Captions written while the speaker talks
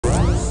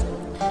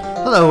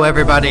Hello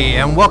everybody,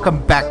 and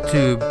welcome back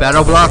to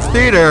Battleblock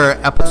Theater,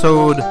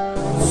 episode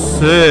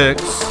 6.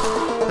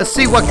 Let's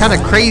see what kind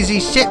of crazy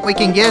shit we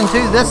can get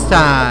into this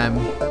time.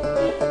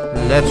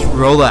 Let's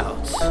roll out.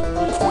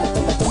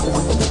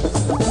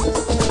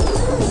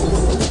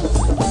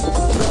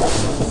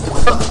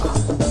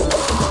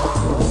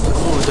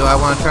 Ooh, do I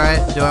want to try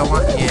it? Yeah,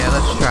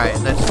 let's try it.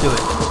 Let's do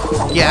it.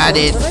 Got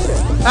it.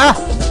 Ah!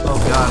 Oh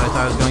god, I thought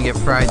I was going to get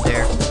fried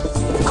there.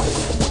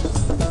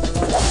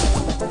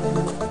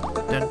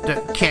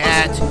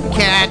 Cat,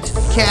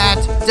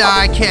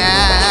 die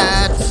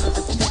cats!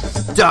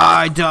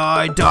 Die cats!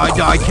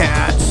 Die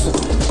cats!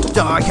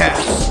 Die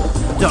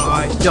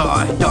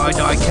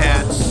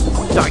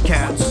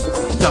cats!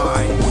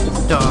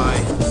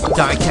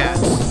 Die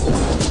cats!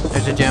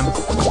 There's a gem.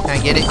 Can I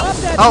get it?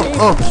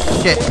 Oh,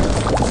 shit.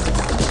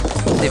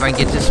 Let's see if I can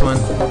get this one.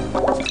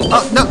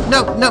 Oh, no.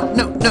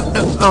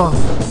 Oh,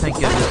 thank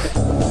goodness.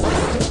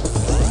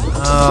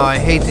 Oh, I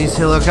hate these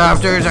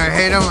helicopters. I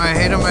hate them. Oh,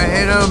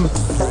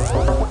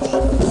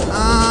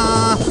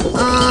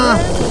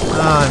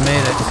 I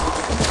made it.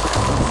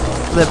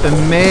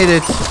 Flippin' made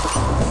it.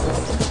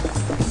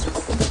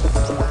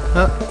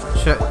 Oh,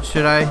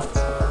 should I?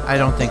 I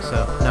don't think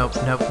so. Nope.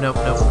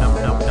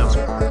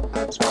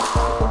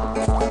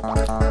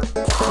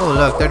 Oh,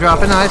 look, they're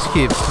dropping ice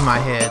cubes to my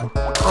head.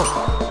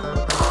 Oh.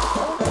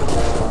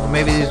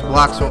 Maybe these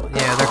blocks will,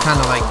 yeah, they're kind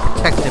of like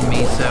protecting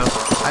me, so.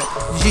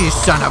 You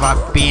son of a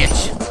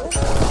bitch.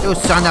 You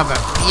son of a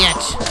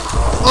bitch.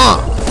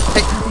 Oh,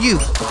 hey, you.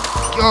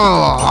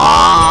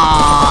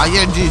 Oh,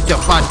 you just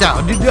jump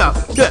down.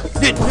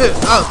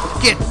 Oh,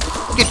 get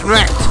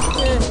wrecked.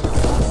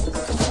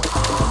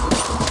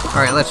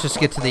 Alright, let's just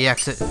get to the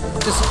exit.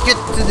 Just get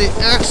to the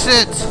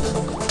exit.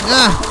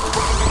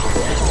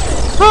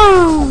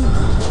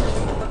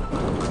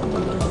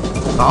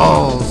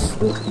 Balls.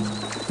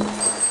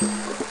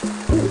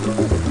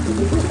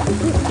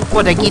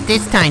 What'd I get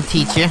this time,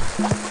 teacher?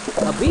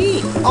 A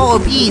bee. Oh,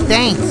 a bee,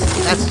 thanks.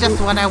 That's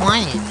just what I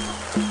wanted.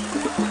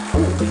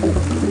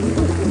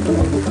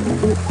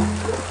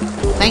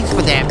 Thanks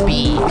for that,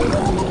 bee.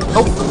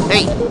 Oh,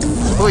 hey,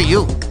 who are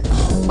you?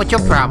 What's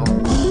your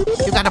problem?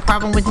 You got a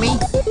problem with me?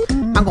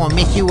 I'm gonna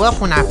mix you up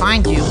when I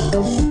find you.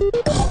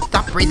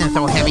 Stop breathing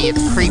so heavy,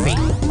 it's creepy.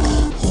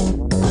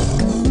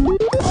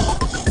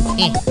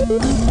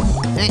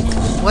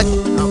 What?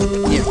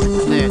 Oh, yeah,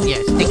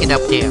 stick it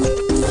up there.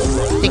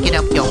 Stick it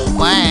up your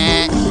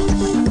butt.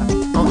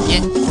 Oh,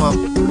 yeah, well,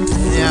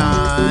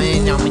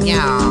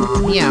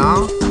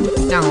 yeah.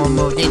 Now I'm gonna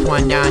move this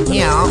one down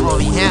here,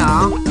 over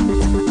here.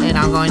 And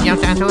I'm gonna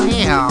jump down to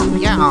here.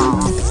 Yeah.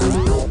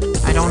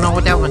 I don't know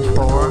what that one's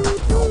for.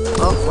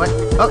 Oh, what?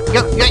 Oh,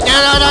 no.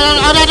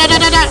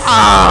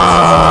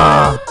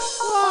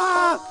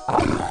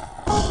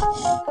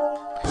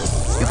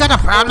 You got a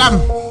problem?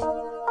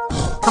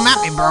 Come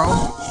at me,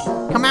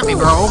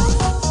 bro.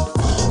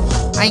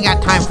 I ain't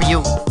got time for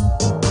you.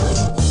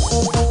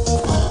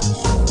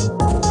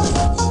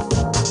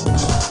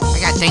 I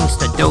got things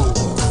to do.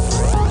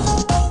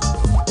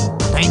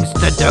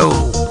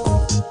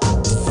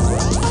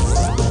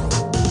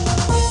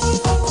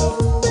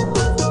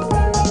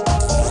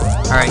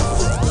 Alright,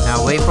 now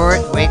wait for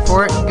it.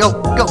 Go.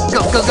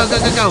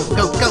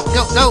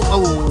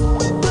 Oh.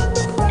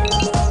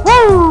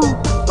 Woo!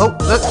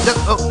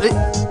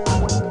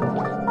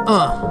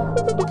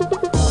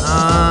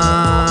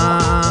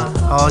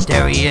 Oh,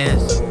 there he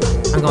is.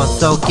 I'm gonna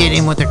so get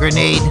him with a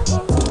grenade.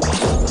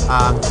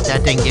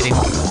 That didn't get him.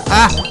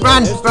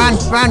 Run!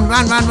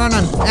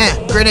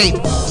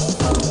 Grenade.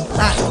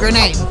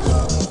 Grenade.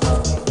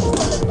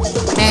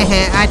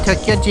 I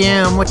took your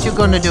gem. What you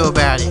gonna do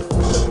about it?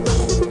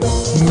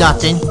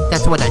 Nothing.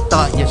 That's what I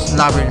thought, you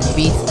slobbering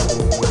beast.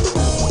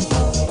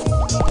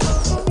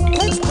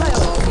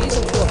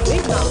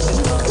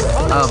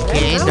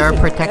 Okay, they're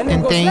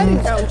protecting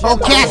things. Oh,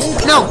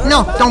 cats! No!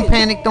 Don't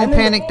panic.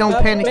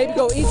 Maybe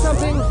go eat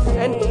something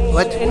and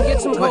get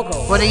some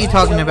cocoa. What are you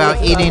talking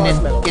about? Eating and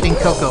getting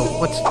cocoa?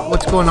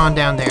 What's going on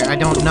down there? I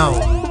don't know.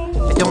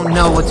 I don't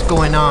know what's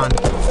going on.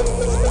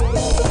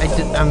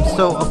 I'm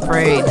so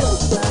afraid.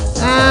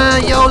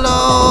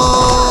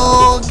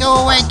 YOLO! Go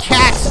away,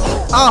 cats!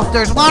 Oh,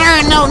 there's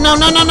water! No!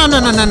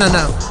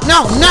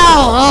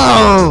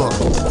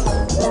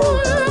 Oh!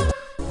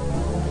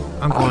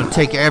 I'm going to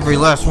take every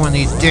last one of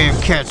these damn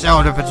cats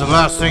out if it's the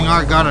last thing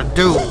I gotta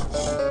do.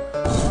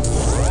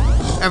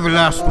 Every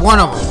last one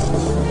of them.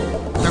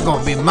 They're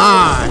gonna be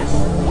mine.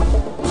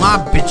 My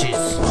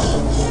bitches.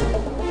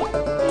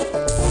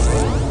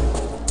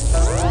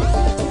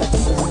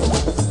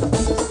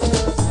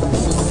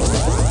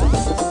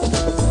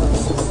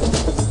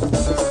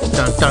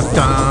 Dun.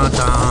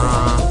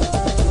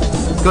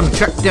 Gonna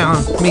track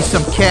down me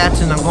some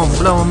cats and I'm gonna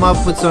blow them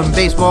up with some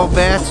baseball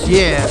bats.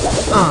 Yeah.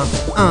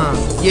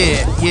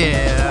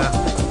 Yeah.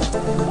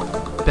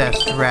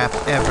 Best rap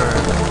ever.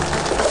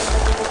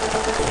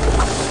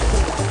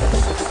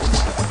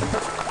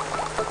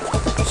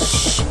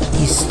 Shh,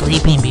 he's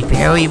sleeping. Be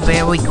very,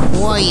 very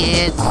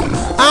quiet.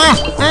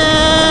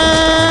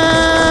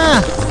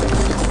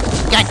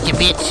 Gotcha,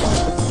 bitch.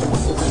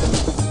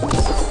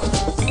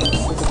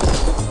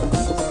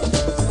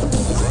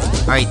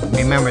 Alright,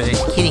 remember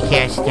there's kitty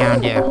cats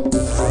down there.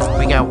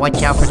 We gotta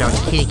watch out for those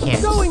kitty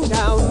cats. Going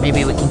down.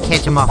 Maybe we can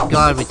catch them off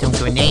guard with some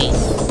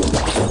grenades.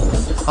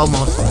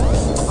 Almost.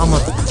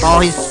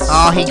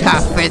 Oh, he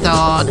got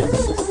frizzled.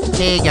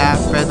 He got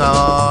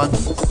frizzled.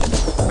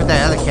 Where'd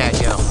that other cat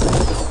go?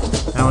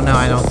 I don't know,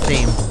 I don't see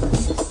him.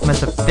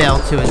 Must have fell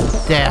to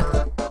his death.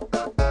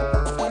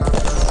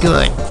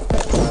 Good.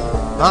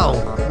 Uh oh,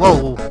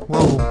 whoa.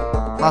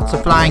 Lots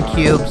of flying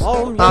cubes.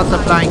 Lots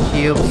of flying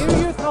cubes. Hear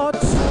your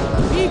thoughts.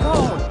 Be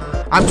calm.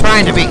 I'm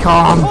trying to be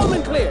calm. Calm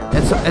and clear.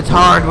 It's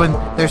hard when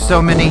there's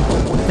so many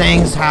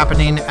things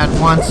happening at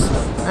once.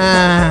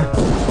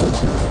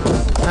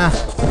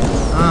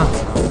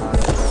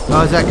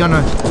 Oh,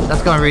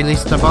 that's gonna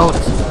release the boat,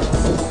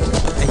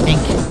 I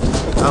think.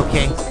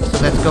 Okay, so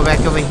let's go back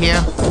over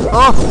here.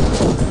 Oh,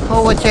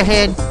 what's your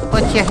head?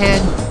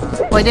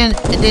 Well,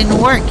 it didn't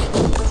work.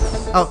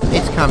 Oh,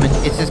 it's coming.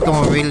 It's just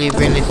going really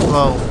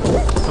slow.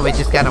 So we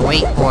just gotta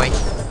wait for it.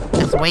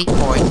 Just wait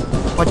for it.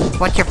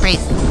 What's your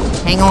face?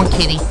 Hang on,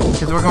 kitty,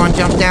 because we're gonna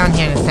jump down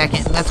here in a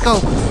second. Let's go.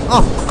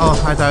 Oh,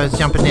 I thought I was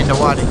jumping in the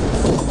water.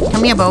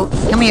 Come here, boat.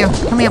 Come here,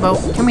 boat.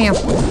 Come here.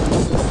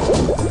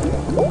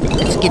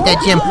 Let's get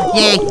that gem.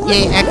 Yay,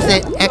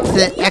 exit.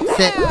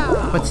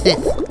 What's this?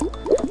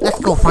 Let's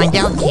go find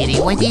out, kitty.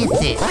 What is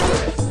this?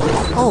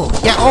 Oh,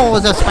 yeah,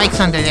 those spikes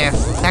under there.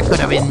 That could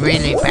have been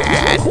really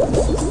bad.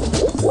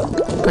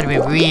 Could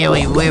have been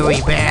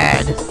really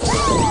bad.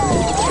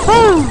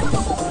 Woo!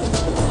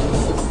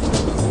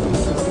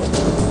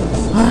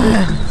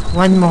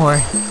 One more.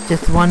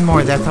 Just one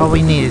more. That's all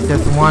we need is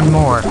just one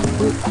more.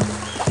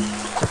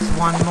 Just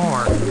one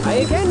more. Try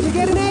again to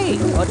get an A,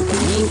 but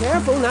be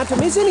careful not to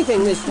miss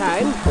anything this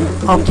time.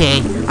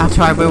 Okay, I'll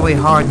try really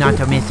hard not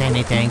to miss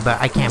anything,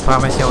 but I can't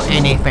promise you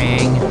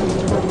anything.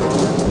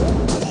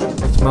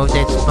 Let's move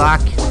this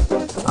block.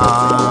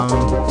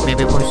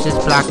 Maybe push this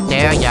block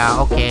there.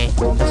 Yeah, okay.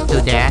 Let's do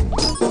that.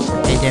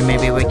 And then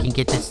maybe we can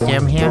get this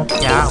gem here.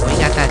 Yeah, we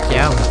got that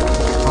gem.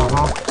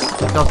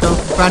 Go through.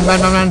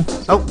 Run.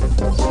 Oh.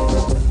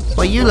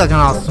 What are you looking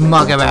all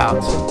smug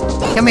about?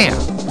 Come here.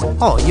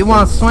 Oh, you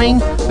want to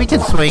swing? We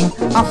can swing.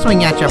 I'll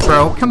swing at you,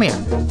 bro. Come here.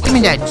 Give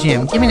me that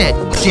gem.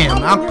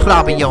 I'll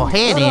clobber your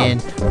head in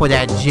for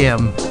that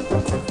gem.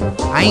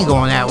 I ain't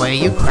going that way.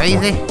 You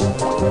crazy?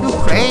 You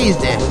cray.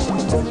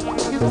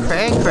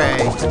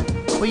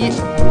 What you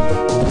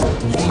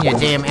in your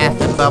damn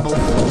acid bubbles?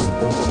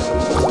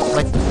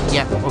 What?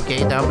 Yeah,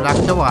 okay, that'll block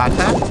the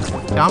water.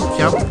 Jump,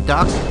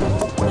 duck.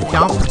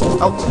 Jump.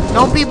 Oh,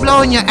 don't be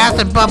blowing your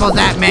acid bubbles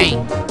at me.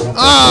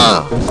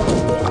 Ugh!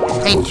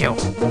 Hate you.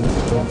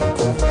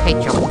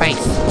 Hate your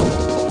face.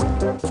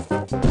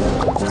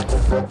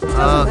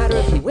 Doesn't matter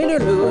if you win or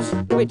lose.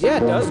 Wait, yeah,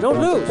 it does. Don't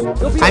lose.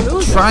 Don't be a I'm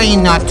loser.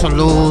 trying not to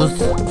lose.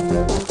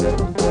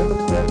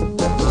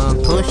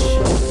 Push.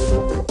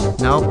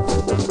 Nope.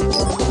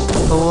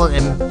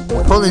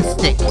 Pull and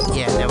stick.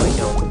 Yeah, there we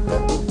go.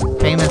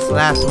 Famous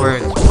last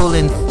words. Pull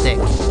and stick.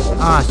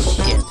 Ah,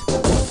 shit.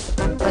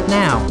 What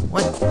now?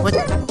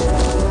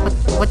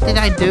 What did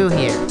I do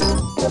here?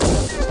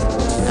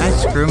 Did I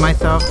screw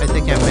myself? I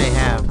think I may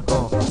have.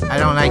 Oh, I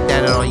don't like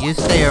that at all. You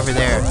stay over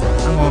there.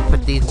 I'm gonna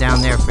put these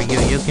down there for you.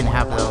 You can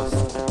have those.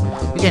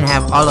 You can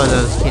have all of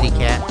those, kitty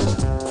cat.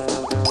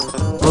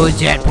 Oh,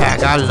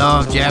 jetpack. I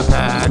love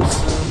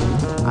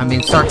jetpacks. I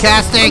mean,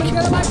 sarcastic.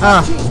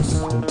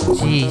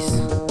 Jeez.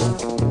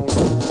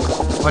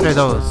 What are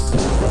those?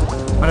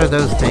 What are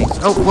those things?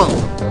 Oh, whoa.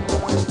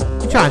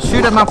 You trying to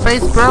shoot at my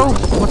face, bro?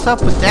 What's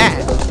up with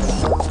that?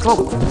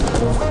 Whoa.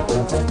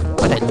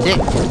 What a dick.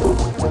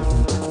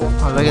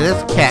 Oh, look at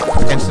this cat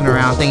dancing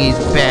around thinking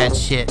he's bad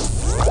shit.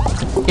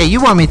 Yeah, you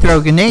want me to throw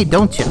a grenade,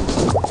 don't you?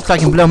 So I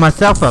can blow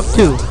myself up,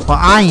 too. Well,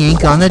 I ain't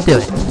gonna do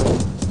it.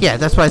 Yeah,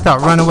 that's what I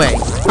thought. Run away.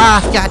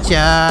 Ah,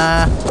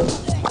 gotcha.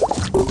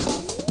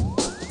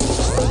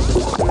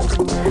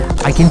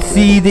 I can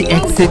see the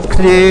exit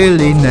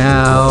clearly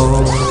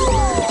now.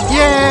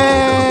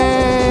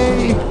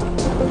 Yay!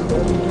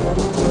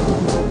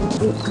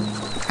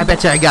 I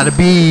bet you I got a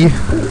B.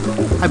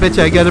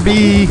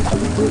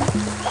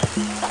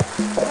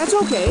 That's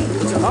okay.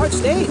 It's a hard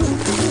stage.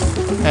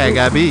 Hey, I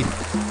got a B.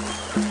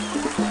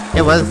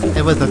 It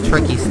was a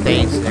tricky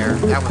stage there.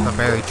 That was a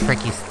very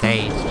tricky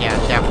stage. Yeah,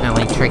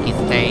 definitely tricky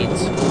stage.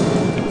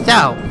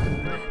 So,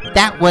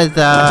 that was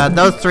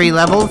those 3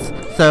 levels.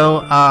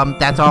 So,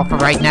 that's all for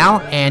right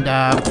now. And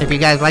if you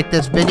guys like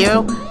this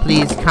video,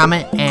 please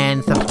comment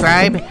and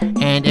subscribe.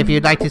 And if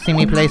you'd like to see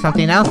me play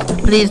something else,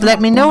 please let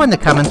me know in the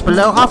comments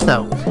below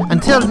also.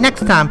 Until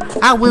next time,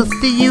 I will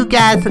see you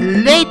guys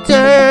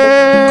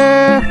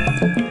later!